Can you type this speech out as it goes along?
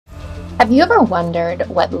Have you ever wondered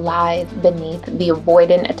what lies beneath the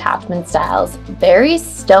avoidant attachment style's very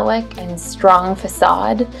stoic and strong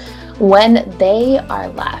facade when they are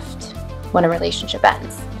left when a relationship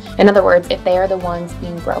ends? In other words, if they are the ones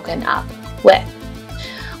being broken up with.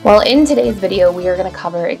 Well, in today's video, we are going to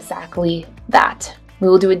cover exactly that. We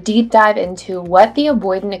will do a deep dive into what the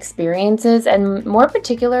avoidant experiences and more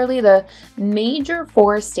particularly the major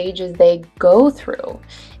 4 stages they go through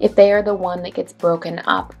if they are the one that gets broken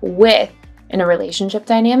up with in a relationship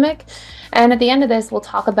dynamic. And at the end of this, we'll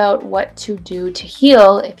talk about what to do to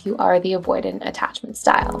heal if you are the avoidant attachment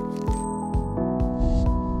style.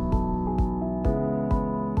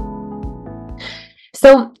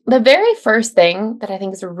 So the very first thing that I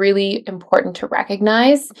think is really important to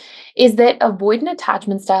recognize is that avoidant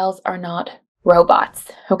attachment styles are not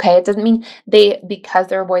robots, okay? It doesn't mean because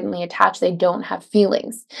they're avoidantly attached, they don't have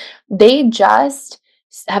feelings. They just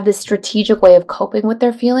have this strategic way of coping with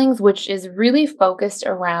their feelings, which is really focused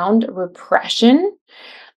around repression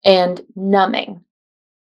and numbing.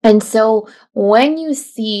 And so when you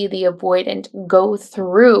see the avoidant go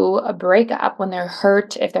through a breakup, when they're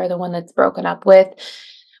hurt, if they're the one that's broken up with,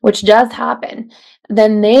 which does happen,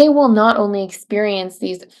 then they will not only experience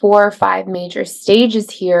these 4 or 5 major stages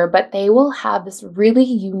here, but they will have this really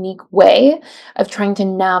unique way of trying to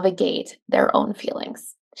navigate their own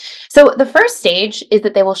feelings. So the first stage is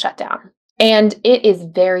that they will shut down. And it is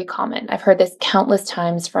very common. I've heard this countless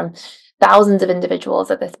times from thousands of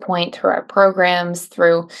individuals at this point through our programs,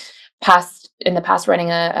 in the past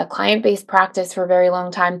running a client-based practice for a very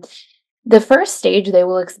long time. The first stage they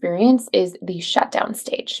will experience is the shutdown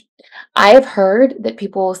stage. I have heard that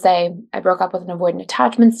people will say, I broke up with an avoidant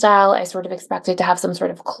attachment style. I sort of expected to have some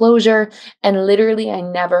sort of closure, and literally I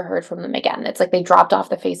never heard from them again. It's like they dropped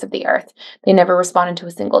off the face of the earth. They never responded to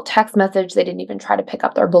a single text message. They didn't even try to pick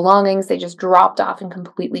up their belongings. They just dropped off and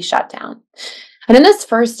completely shut down. And in this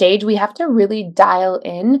first stage, we have to really dial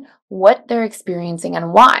in what they're experiencing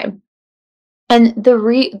and why. And the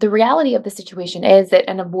reality of the situation is that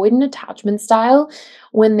an avoidant attachment style,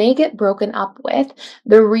 when they get broken up with,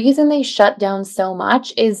 the reason they shut down so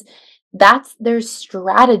much is that's their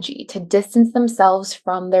strategy to distance themselves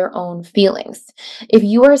from their own feelings. If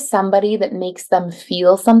you are somebody that makes them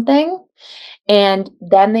feel something, and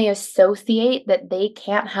then they associate that they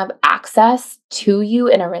can't have access to you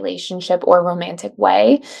in a relationship or romantic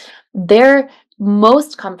way, their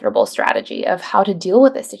most comfortable strategy of how to deal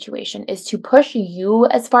with this situation is to push you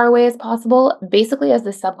as far away as possible, basically as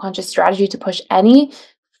the subconscious strategy to push any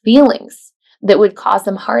feelings that would cause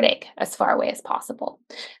them heartache as far away as possible.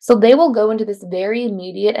 So they will go into this very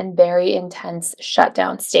immediate and very intense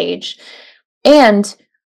shutdown stage. And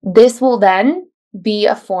this will then be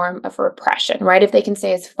a form of repression, right? If they can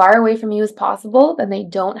stay as far away from you as possible, then they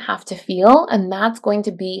don't have to feel, and that's going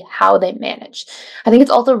to be how they manage. I think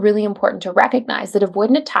it's also really important to recognize that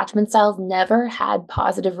avoidant attachment styles never had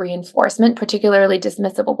positive reinforcement, particularly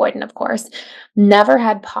dismissive avoidant, of course, never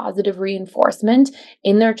had positive reinforcement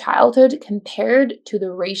in their childhood compared to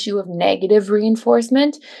the ratio of negative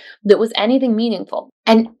reinforcement that was anything meaningful.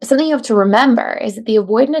 And something you have to remember is that the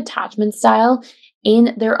avoidant attachment style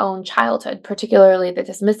in their own childhood, particularly the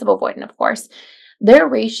dismissive avoidant, of course, their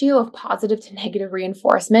ratio of positive to negative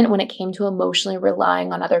reinforcement when it came to emotionally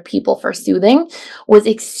relying on other people for soothing was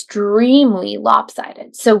extremely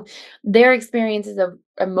lopsided. So their experiences of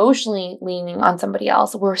emotionally leaning on somebody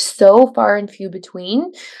else were so far and few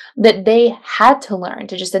between that they had to learn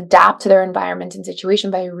to just adapt to their environment and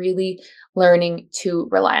situation by really learning to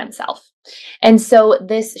rely on self. And so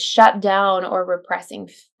this shutdown or repressing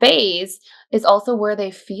phase is also where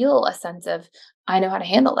they feel a sense of, I know how to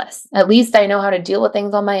handle this. At least I know how to deal with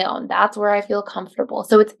things on my own. That's where I feel comfortable.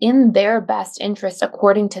 So it's in their best interest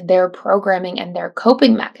according to their programming and their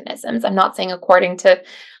coping mechanisms. I'm not saying according to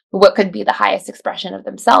what could be the highest expression of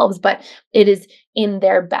themselves, but it is in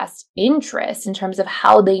their best interest in terms of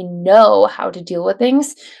how they know how to deal with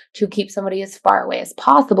things to keep somebody as far away as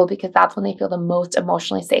possible, because that's when they feel the most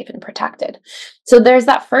emotionally safe and protected. So there's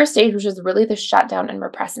that first stage, which is really the shutdown and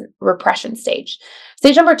repression stage.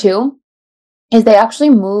 Stage number 2 is they actually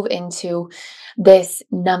move into this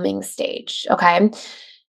numbing stage, okay?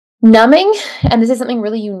 Numbing, and this is something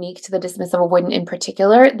really unique to the dismissive avoidant in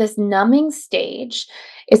particular, this numbing stage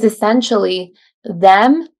is essentially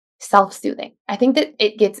them self-soothing. I think that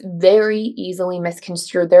it gets very easily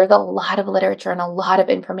misconstrued. There's a lot of literature and a lot of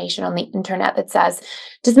information on the internet that says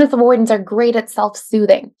dismissive avoidants are great at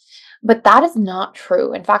self-soothing. But that is not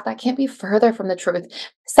true. In fact, that can't be further from the truth.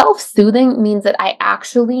 Self-soothing means that I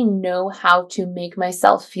actually know how to make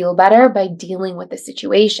myself feel better by dealing with the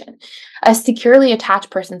situation. A securely attached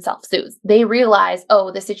person self-soothes. They realize,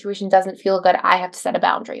 oh, the situation doesn't feel good. I have to set a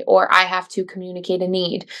boundary, or I have to communicate a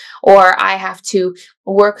need, or I have to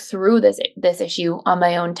work through this issue on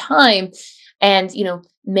my own time and,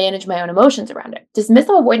 manage my own emotions around it.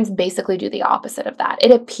 Dismissive avoidance basically do the opposite of that.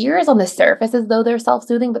 It appears on the surface as though they're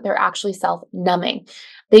self-soothing, but they're actually self-numbing.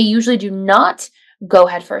 They usually do not go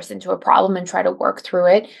headfirst into a problem and try to work through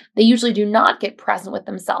it. They usually do not get present with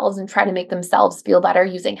themselves and try to make themselves feel better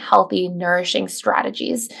using healthy, nourishing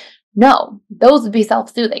strategies. No, those would be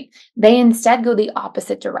self-soothing. They instead go the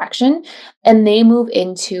opposite direction and they move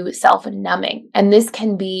into self-numbing. And this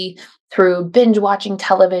can be through binge watching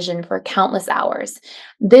television for countless hours.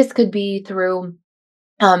 This could be through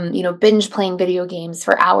binge playing video games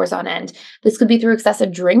for hours on end. This could be through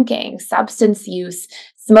excessive drinking, substance use,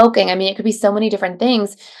 smoking. I mean, it could be so many different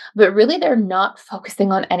things, but really they're not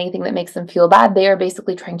focusing on anything that makes them feel bad. They are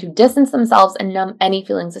basically trying to distance themselves and numb any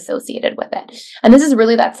feelings associated with it. And this is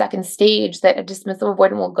really that second stage that a dismissive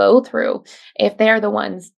avoidant will go through if they are the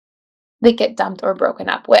ones that get dumped or broken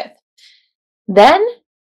up with. Then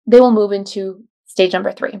they will move into stage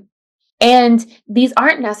number 3. And these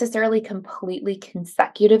aren't necessarily completely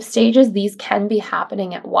consecutive stages. These can be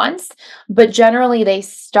happening at once, but generally they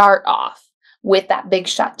start off with that big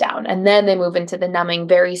shutdown and then they move into the numbing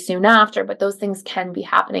very soon after. But those things can be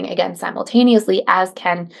happening again simultaneously, as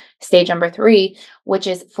can stage number 3, which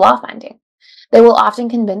is flaw finding. They will often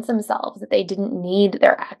convince themselves that they didn't need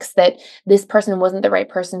their ex, that this person wasn't the right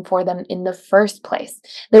person for them in the first place.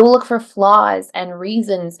 They will look for flaws and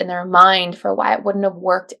reasons in their mind for why it wouldn't have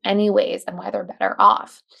worked anyways and why they're better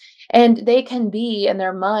off. And they can be, in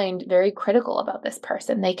their mind, very critical about this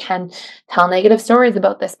person. They can tell negative stories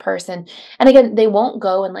about this person. And again, they won't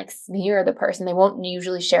go and smear the person. They won't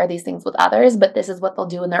usually share these things with others, but this is what they'll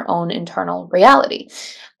do in their own internal reality.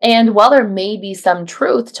 And while there may be some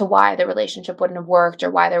truth to why the relationship wouldn't have worked or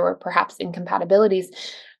why there were perhaps incompatibilities,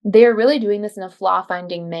 they're really doing this in a flaw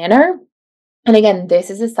finding manner. And again,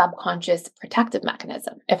 this is a subconscious protective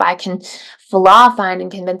mechanism. If I can flaw find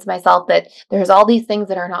and convince myself that there's all these things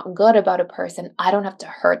that are not good about a person, I don't have to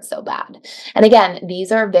hurt so bad. And again,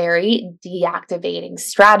 these are very deactivating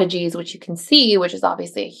strategies, which you can see, which is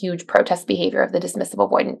obviously a huge protest behavior of the dismissive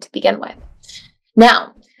avoidant to begin with.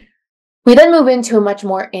 Now, we then move into a much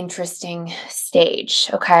more interesting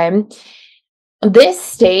stage, okay? This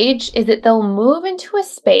stage is that they'll move into a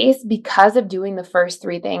space because of doing the first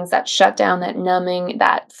 3 things, that shutdown, that numbing,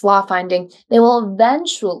 that flaw finding. They will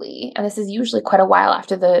eventually, and this is usually quite a while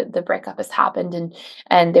after the breakup has happened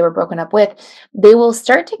and they were broken up with, they will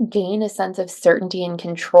start to gain a sense of certainty and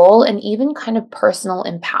control and even kind of personal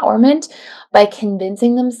empowerment by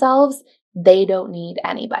convincing themselves they don't need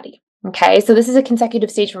anybody. Okay, so this is a consecutive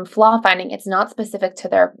stage from flaw finding. It's not specific to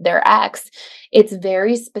their ex. It's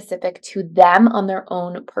very specific to them on their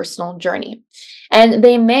own personal journey. And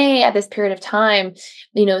they may, at this period of time,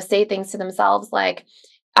 say things to themselves like,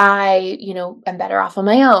 I, am better off on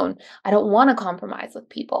my own. I don't want to compromise with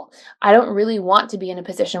people. I don't really want to be in a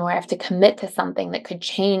position where I have to commit to something that could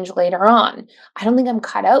change later on. I don't think I'm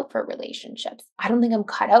cut out for relationships. I don't think I'm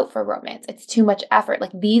cut out for romance. It's too much effort.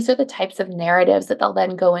 These are the types of narratives that they'll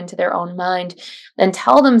then go into their own mind and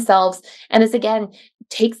tell themselves. And this again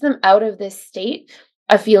takes them out of this state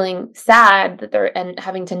of feeling sad and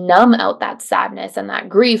having to numb out that sadness and that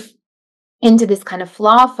grief into this kind of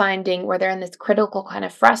flaw finding where they're in this critical kind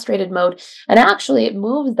of frustrated mode. And actually it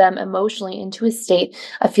moves them emotionally into a state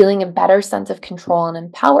of feeling a better sense of control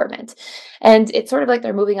and empowerment. And it's sort of like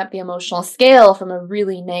they're moving up the emotional scale from a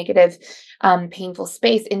really negative, painful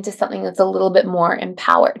space into something that's a little bit more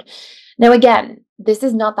empowered. Now, again, this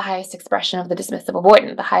is not the highest expression of the dismissive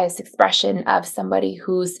avoidant. The highest expression of somebody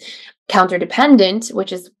who's counterdependent,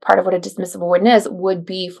 which is part of what a dismissive avoidant is, would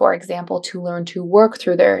be, for example, to learn to work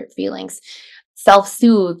through their feelings,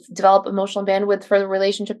 self-soothe, develop emotional bandwidth for the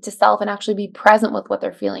relationship to self, and actually be present with what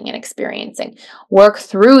they're feeling and experiencing. Work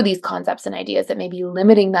through these concepts and ideas that may be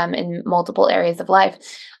limiting them in multiple areas of life.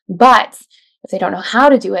 But if they don't know how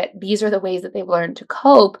to do it, these are the ways that they've learned to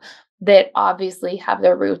cope that obviously have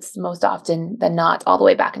their roots most often than not all the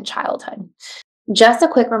way back in childhood. Just a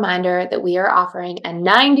quick reminder that we are offering a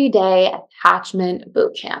 90-day attachment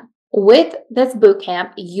bootcamp. With this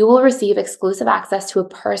bootcamp, you will receive exclusive access to a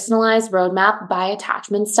personalized roadmap by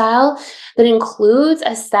attachment style that includes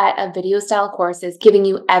a set of video style courses giving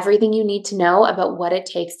you everything you need to know about what it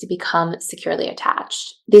takes to become securely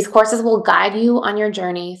attached. These courses will guide you on your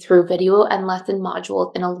journey through video and lesson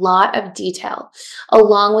modules in a lot of detail,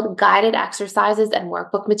 along with guided exercises and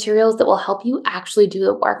workbook materials that will help you actually do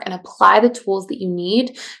the work and apply the tools that you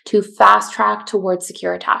need to fast track towards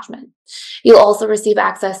secure attachment. You'll also receive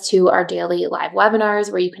access to our daily live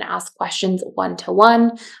webinars where you can ask questions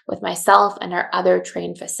one-to-one with myself and our other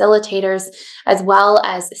trained facilitators, as well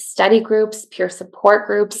as study groups, peer support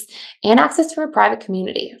groups, and access to a private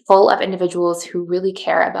community full of individuals who really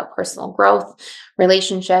care about personal growth,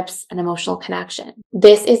 relationships, and emotional connection.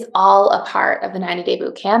 This is all a part of the 90-day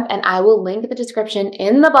bootcamp, and I will link the description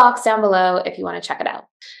in the box down below if you want to check it out.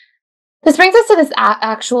 This brings us to this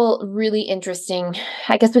actual really interesting,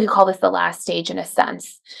 I guess we could call this the last stage in a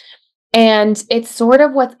sense. And it's sort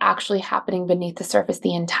of what's actually happening beneath the surface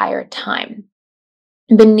the entire time.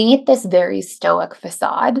 Beneath this very stoic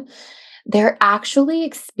facade, they're actually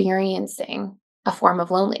experiencing a form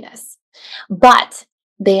of loneliness, but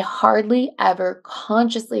they hardly ever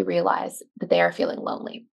consciously realize that they are feeling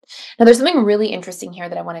lonely. Now, there's something really interesting here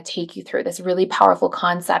that I want to take you through, this really powerful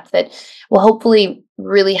concept that will hopefully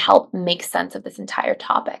really help make sense of this entire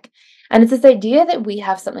topic. And it's this idea that we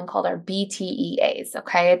have something called our BTEAs,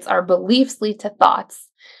 okay? It's our beliefs lead to thoughts,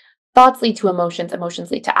 thoughts lead to emotions,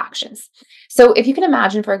 emotions lead to actions. So if you can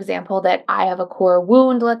imagine, for example, that I have a core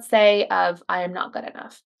wound, let's say, of I am not good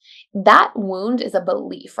enough. That wound is a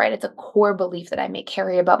belief, right? It's a core belief that I may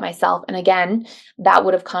carry about myself. And again, that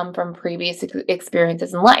would have come from previous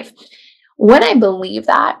experiences in life. When I believe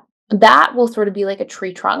that, that will sort of be like a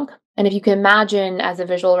tree trunk. And if you can imagine as a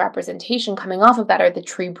visual representation coming off of that are the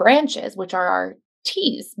tree branches, which are our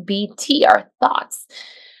T's, BT, our thoughts.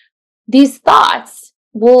 These thoughts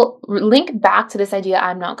will link back to this idea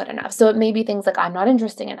I'm not good enough. So it may be things like I'm not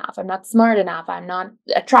interesting enough, I'm not smart enough, I'm not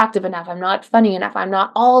attractive enough, I'm not funny enough, I'm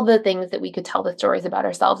not all the things that we could tell the stories about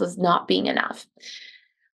ourselves as not being enough.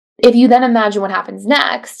 If you then imagine what happens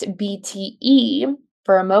next, BTE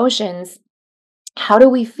for emotions, how do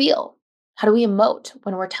we feel? How do we emote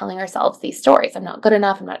when we're telling ourselves these stories? I'm not good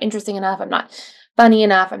enough, I'm not interesting enough, I'm not funny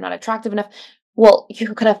enough, I'm not attractive enough. Well,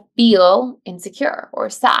 you're going to feel insecure or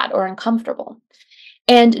sad or uncomfortable.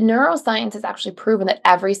 And neuroscience has actually proven that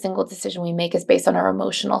every single decision we make is based on our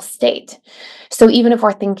emotional state. So even if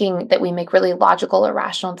we're thinking that we make really logical or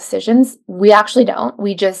rational decisions, we actually don't.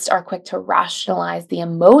 We just are quick to rationalize the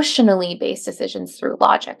emotionally based decisions through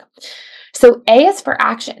logic. So A is for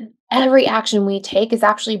action. Every action we take is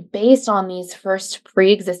actually based on these first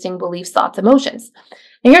pre-existing beliefs, thoughts, emotions.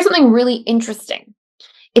 Now here's something really interesting.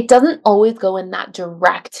 It doesn't always go in that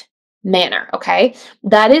direct manner, okay?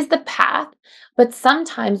 That is the path. But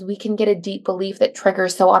sometimes we can get a deep belief that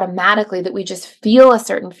triggers so automatically that we just feel a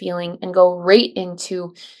certain feeling and go right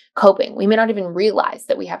into coping. We may not even realize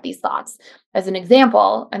that we have these thoughts. As an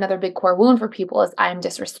example, another big core wound for people is I am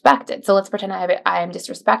disrespected. So let's pretend I have an I am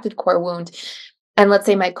disrespected core wound. And let's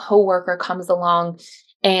say my coworker comes along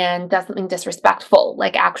and does something disrespectful,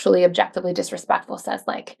 like actually objectively disrespectful, says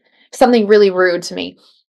like something really rude to me.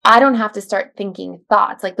 I don't have to start thinking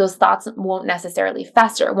thoughts. Like those thoughts won't necessarily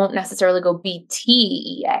fester, won't necessarily go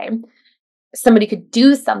BTEA. Somebody could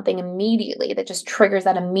do something immediately that just triggers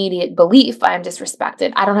that immediate belief, I am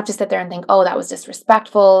disrespected. I don't have to sit there and think, oh, that was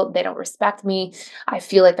disrespectful. They don't respect me. I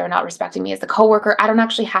feel like they're not respecting me as a coworker. I don't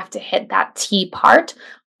actually have to hit that T part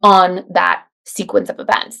on that sequence of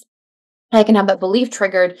events. I can have that belief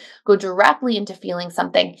triggered, go directly into feeling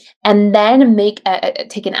something, and then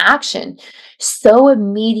take an action so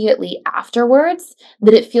immediately afterwards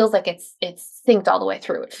that it feels like it's synced all the way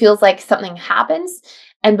through. It feels like something happens,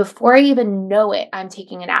 and before I even know it, I'm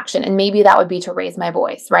taking an action. And maybe that would be to raise my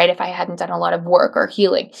voice, right? If I hadn't done a lot of work or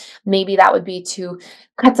healing, maybe that would be to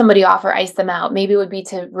cut somebody off or ice them out. Maybe it would be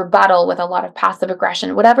to rebuttal with a lot of passive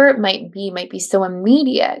aggression. Whatever it might be so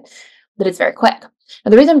immediate that it's very quick.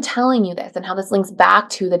 Now, the reason I'm telling you this and how this links back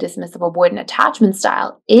to the dismissive avoidant attachment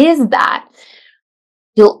style is that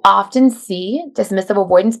you'll often see dismissive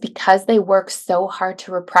avoidants because they work so hard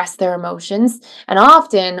to repress their emotions and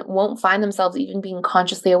often won't find themselves even being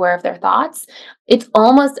consciously aware of their thoughts. It's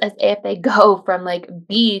almost as if they go from like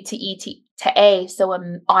B to E to A so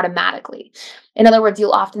automatically. In other words,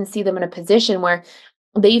 you'll often see them in a position where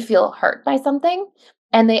they feel hurt by something.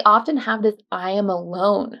 And they often have this I am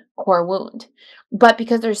alone core wound. But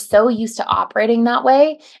because they're so used to operating that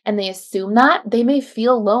way and they assume that, they may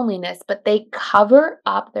feel loneliness, but they cover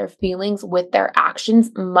up their feelings with their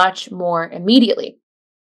actions much more immediately.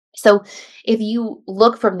 So if you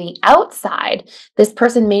look from the outside, this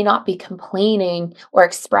person may not be complaining or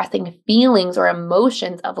expressing feelings or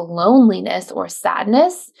emotions of loneliness or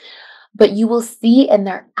sadness, but you will see in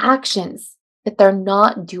their actions that they're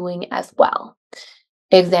not doing as well.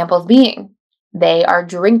 Examples being, they are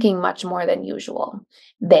drinking much more than usual.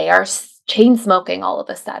 They are chain smoking all of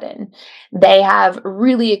a sudden. They have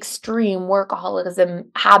really extreme workaholism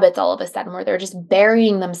habits all of a sudden where they're just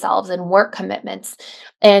burying themselves in work commitments.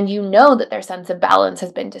 And you know that their sense of balance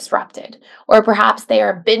has been disrupted. Or perhaps they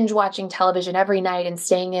are binge watching television every night and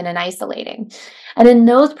staying in and isolating. And in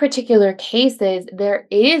those particular cases, there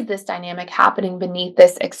is this dynamic happening beneath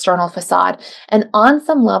this external facade. And on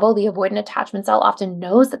some level, the avoidant attachment style often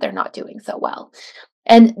knows that they're not doing so well.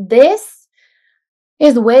 And this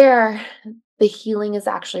is where the healing is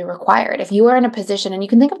actually required. If you are in a position, and you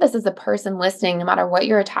can think of this as a person listening, no matter what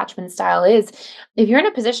your attachment style is, if you're in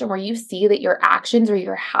a position where you see that your actions or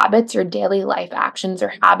your habits, your daily life actions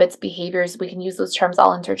or habits, behaviors, we can use those terms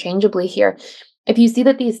all interchangeably here. If you see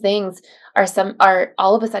that these things are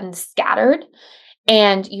all of a sudden scattered,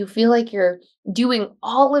 and you feel like you're doing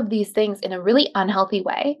all of these things in a really unhealthy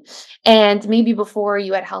way. And maybe before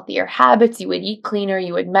you had healthier habits, you would eat cleaner,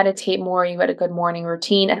 you would meditate more, you had a good morning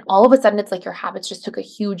routine. And all of a sudden, it's like your habits just took a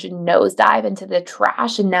huge nosedive into the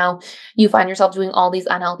trash. And now you find yourself doing all these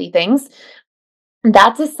unhealthy things.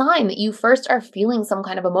 That's a sign that you first are feeling some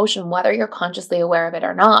kind of emotion, whether you're consciously aware of it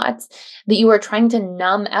or not, that you are trying to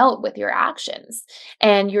numb out with your actions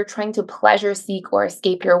and you're trying to pleasure seek or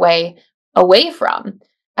escape your way away from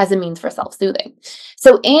as a means for self-soothing.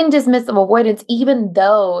 So in dismissive avoidance, even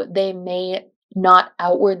though they may not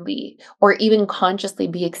outwardly or even consciously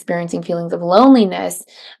be experiencing feelings of loneliness,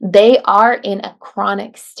 they are in a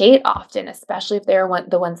chronic state often, especially if they're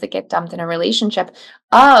the ones that get dumped in a relationship,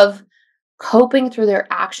 of coping through their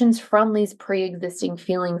actions from these pre-existing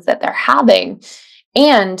feelings that they're having.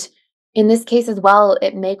 And in this case as well,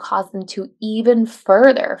 it may cause them to even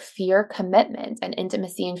further fear commitment and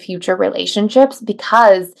intimacy in future relationships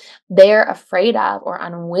because they're afraid of or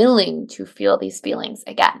unwilling to feel these feelings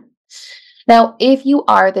again. Now, if you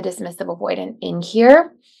are the dismissive avoidant in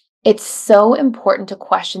here, it's so important to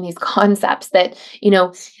question these concepts that,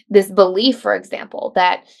 this belief, for example,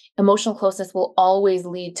 that emotional closeness will always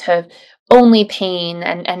lead to only pain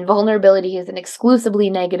and vulnerability is an exclusively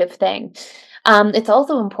negative thing. It's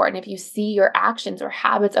also important if you see your actions or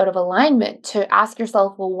habits out of alignment to ask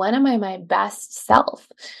yourself, well, when am I my best self?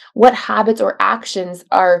 What habits or actions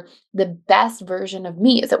are the best version of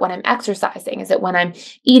me? Is it when I'm exercising? Is it when I'm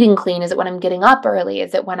eating clean? Is it when I'm getting up early?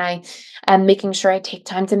 Is it when I am making sure I take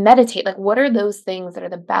time to meditate? Like, what are those things that are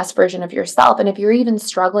the best version of yourself? And if you're even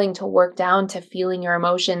struggling to work down to feeling your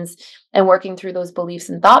emotions and working through those beliefs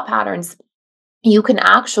and thought patterns, you can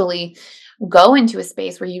actually go into a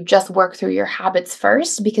space where you just work through your habits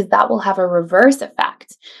first, because that will have a reverse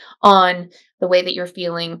effect on the way that you're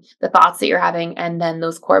feeling, the thoughts that you're having, and then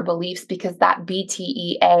those core beliefs, because that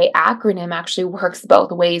BTEA acronym actually works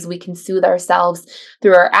both ways. We can soothe ourselves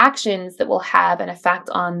through our actions that will have an effect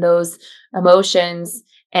on those emotions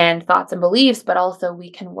and thoughts and beliefs, but also we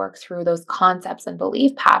can work through those concepts and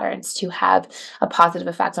belief patterns to have a positive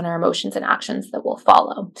effect on our emotions and actions that will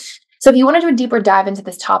follow. So if you want to do a deeper dive into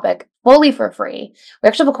this topic fully for free, we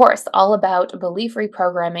actually have a course all about belief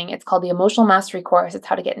reprogramming. It's called the Emotional Mastery Course. It's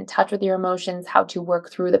how to get in touch with your emotions, how to work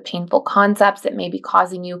through the painful concepts that may be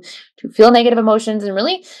causing you to feel negative emotions, and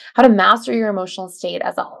really how to master your emotional state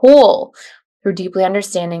as a whole through deeply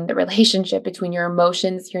understanding the relationship between your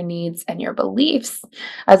emotions, your needs, and your beliefs,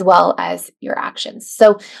 as well as your actions.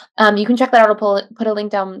 So you can check that out. I'll put a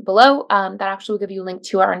link down below. That actually will give you a link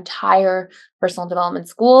to our entire personal development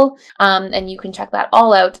school. And you can check that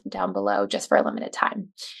all out down below just for a limited time.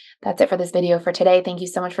 That's it for this video for today. Thank you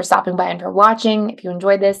so much for stopping by and for watching. If you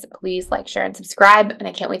enjoyed this, please like, share, and subscribe. And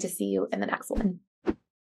I can't wait to see you in the next one.